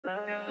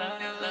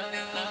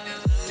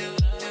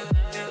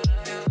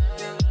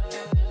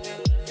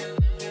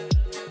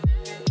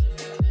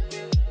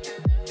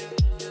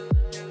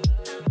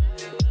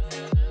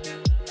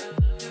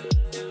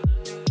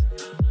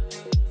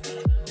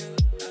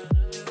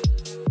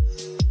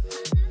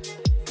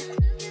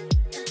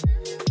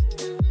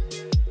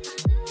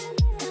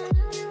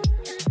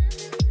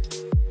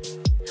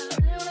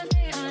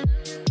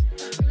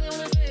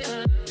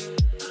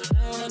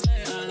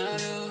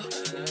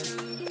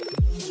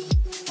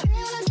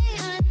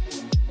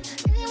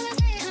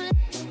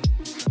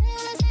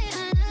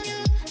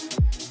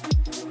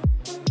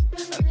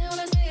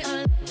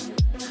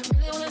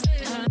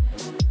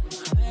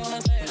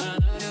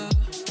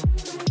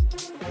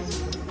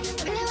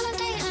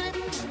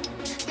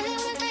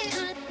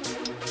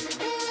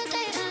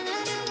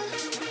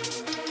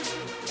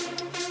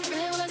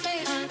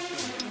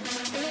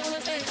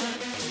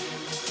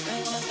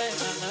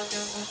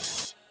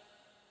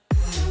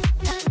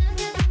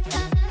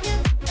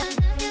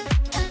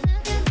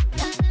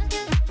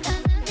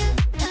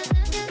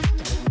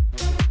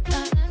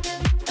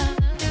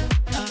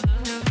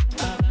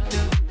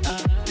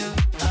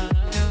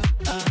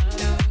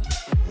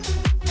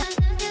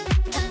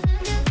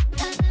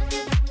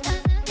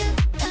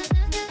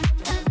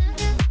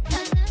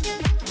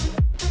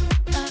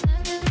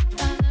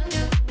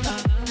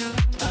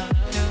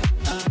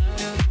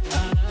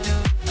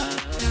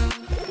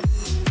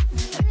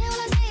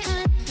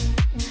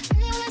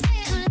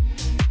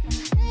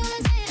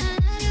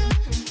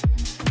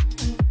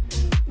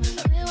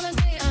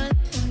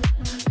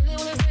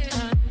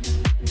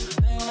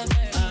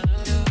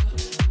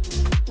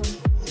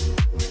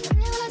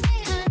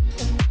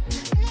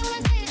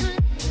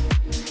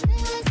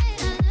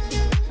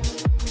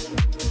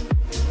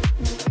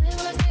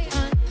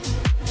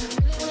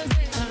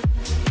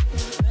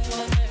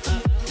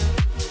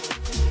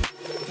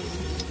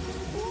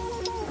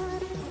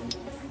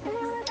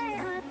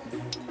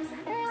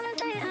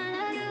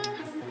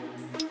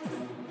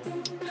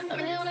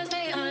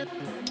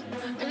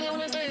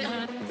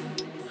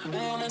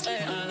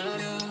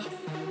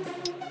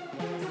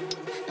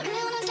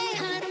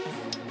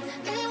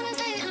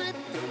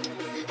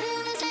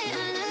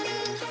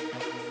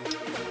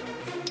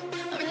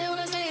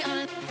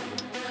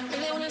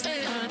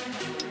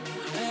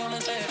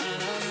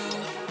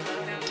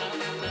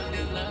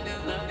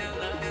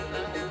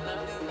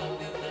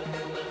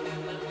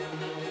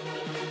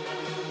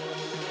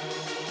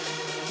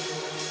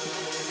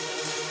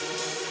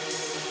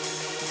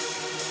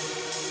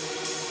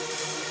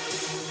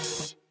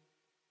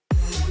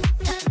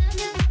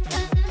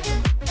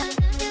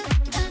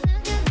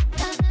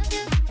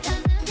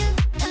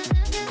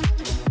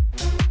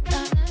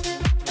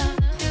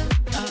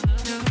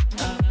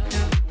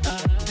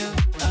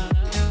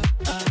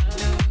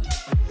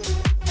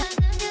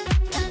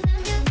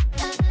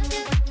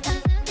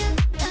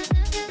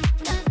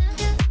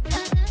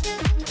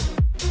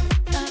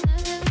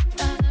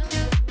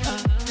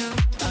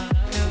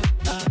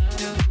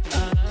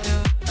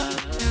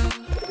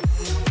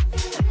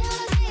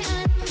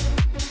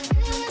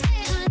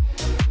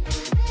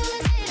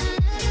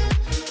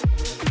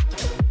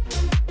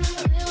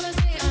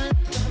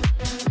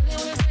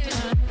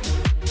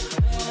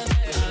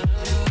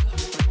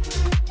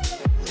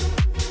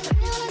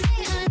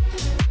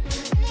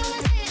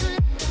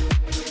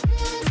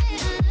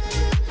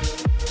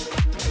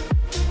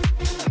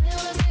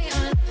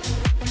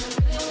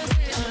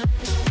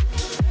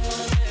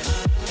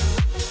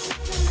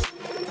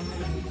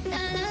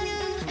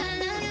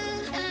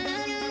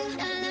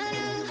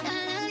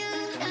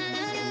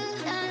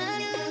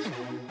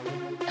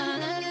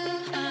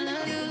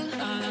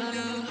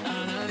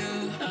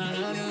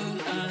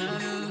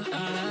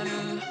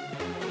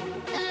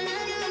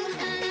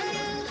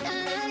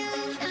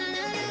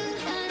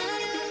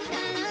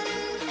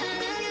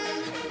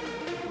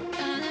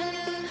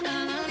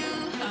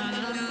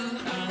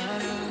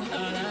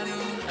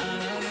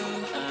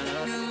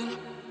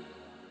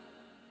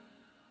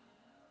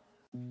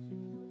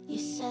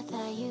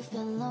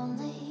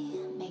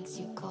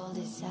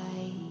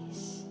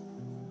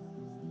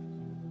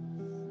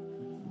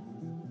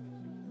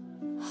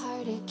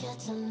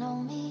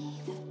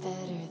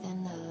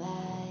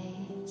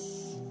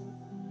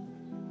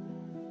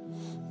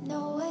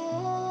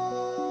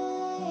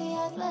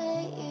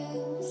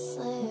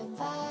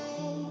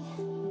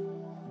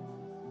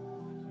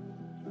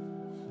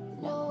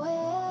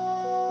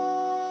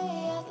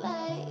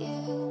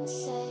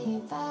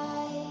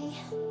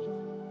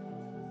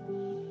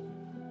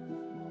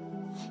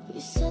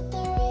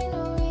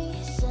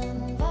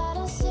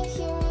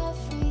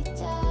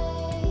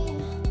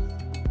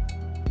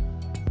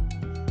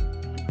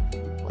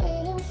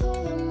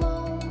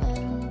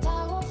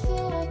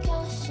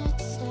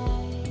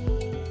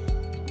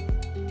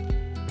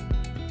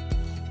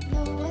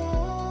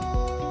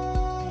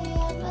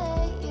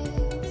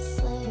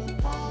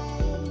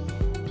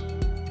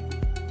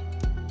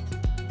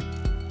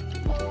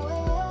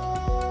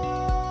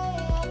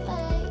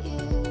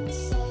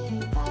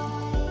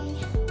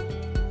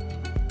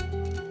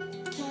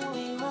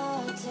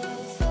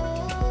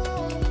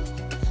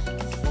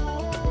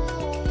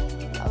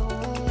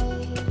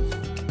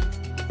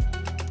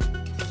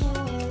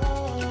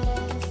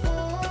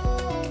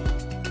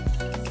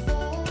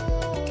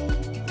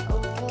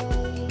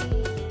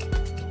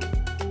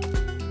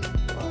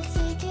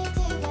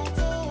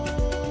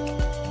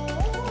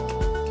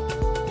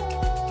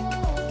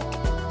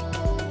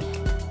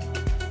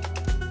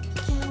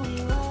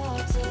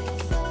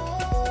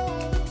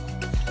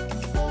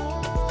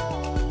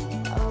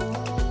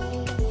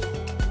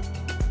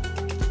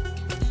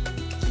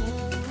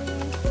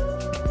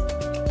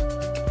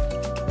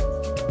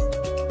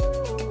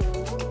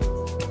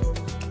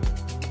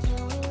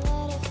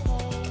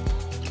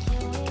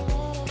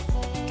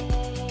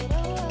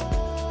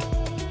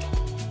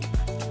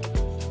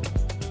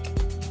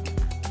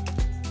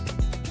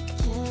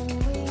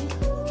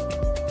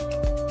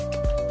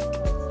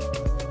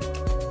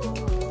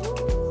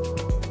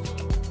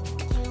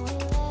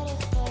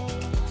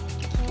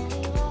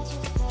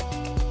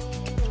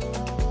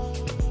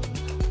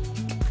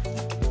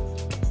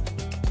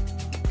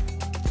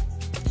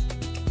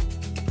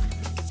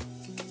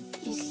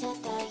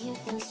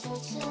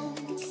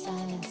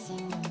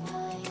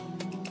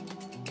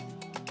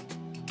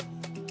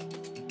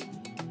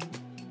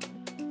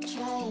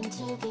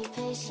to be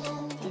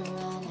patient, but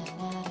running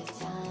out of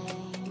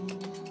time.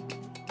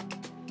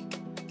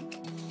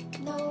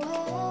 No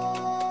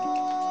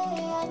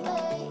way I'd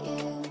let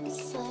you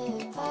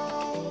slip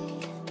by.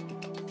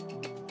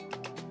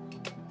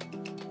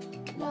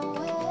 No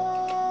way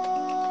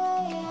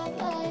I'd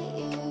let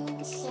you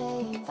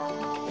say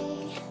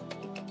bye.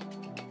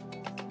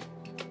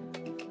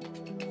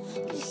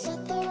 You said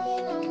there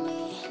ain't no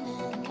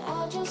meaning, I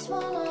just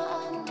wanna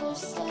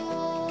understand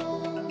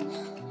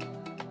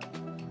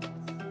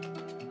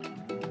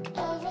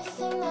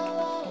everything that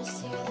led us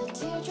here, the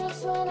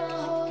teardrops when I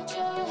hold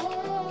your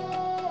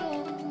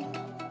hand.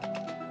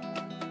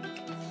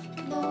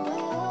 No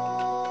way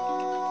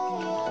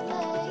I'd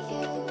let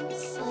you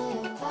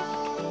slip by.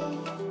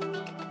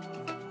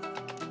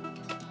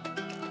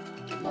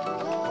 No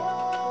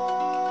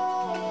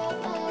way I'd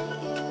let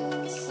you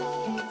say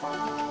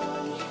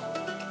bye.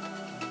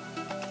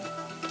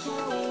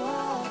 Can we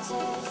watch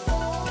it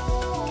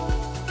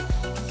fade,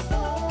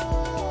 fade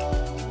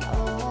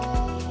away?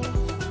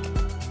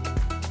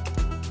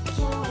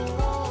 Can we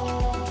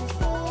let it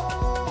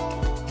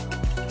fade,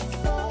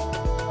 fade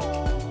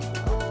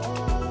away?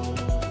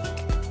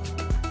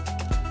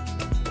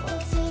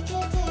 We'll take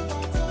it day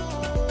by day.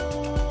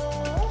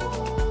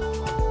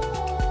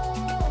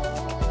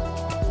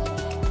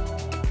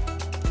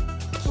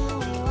 Can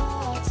we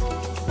watch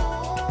it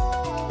fade,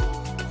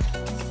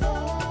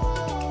 fade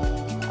away?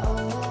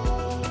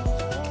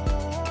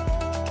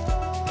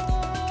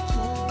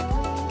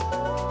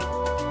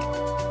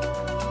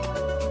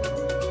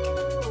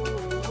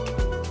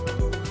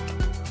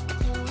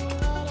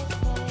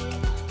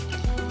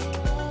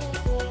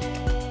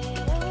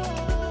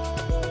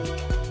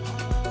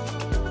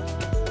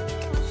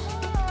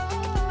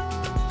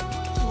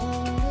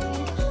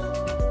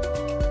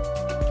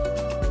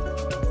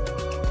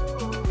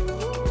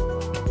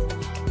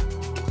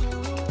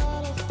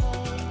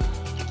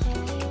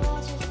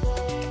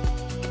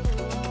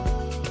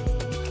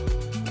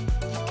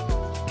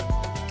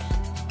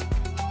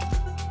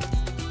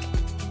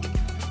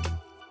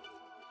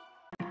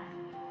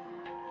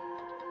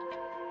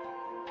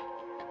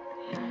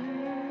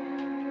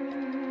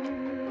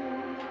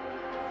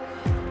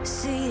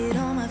 See it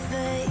on my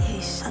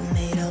face, I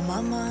made up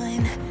my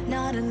mind.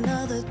 Not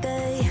another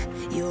day,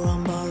 you're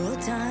on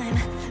borrowed time.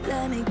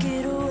 Let me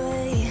get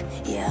away,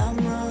 yeah I'm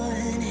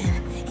running,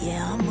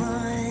 yeah I'm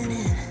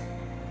running.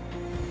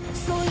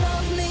 So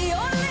love me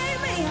or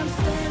leave me, I'm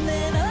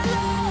standing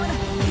alone.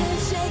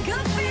 Can't shake a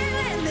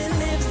feeling that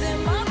lives in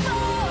my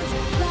bones.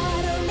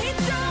 Lie to me,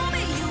 tell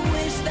me you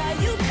wish that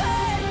you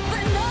could,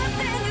 but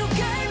nothing you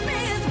gave me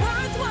is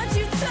worth what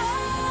you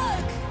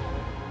took.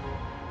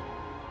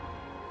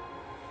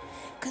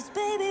 'Cause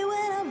baby,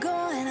 when I'm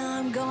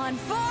gone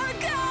for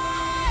good.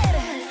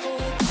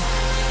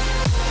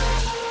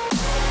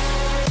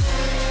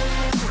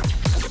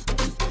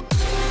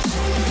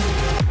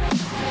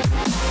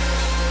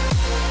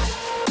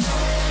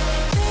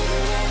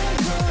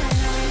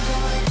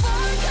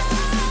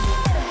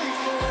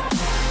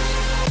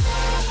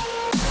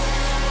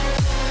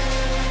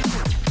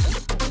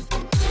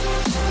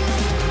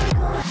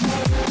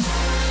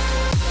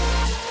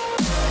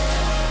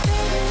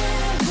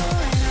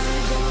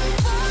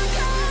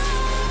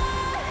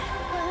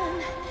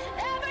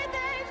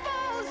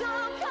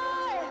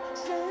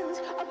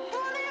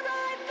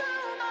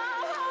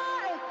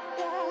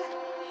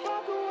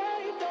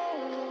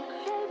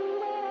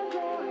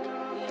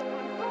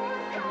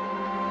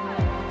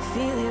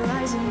 Feel it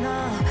rising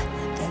up,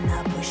 then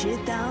I push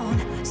it down,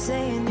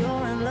 saying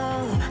you're in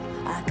love,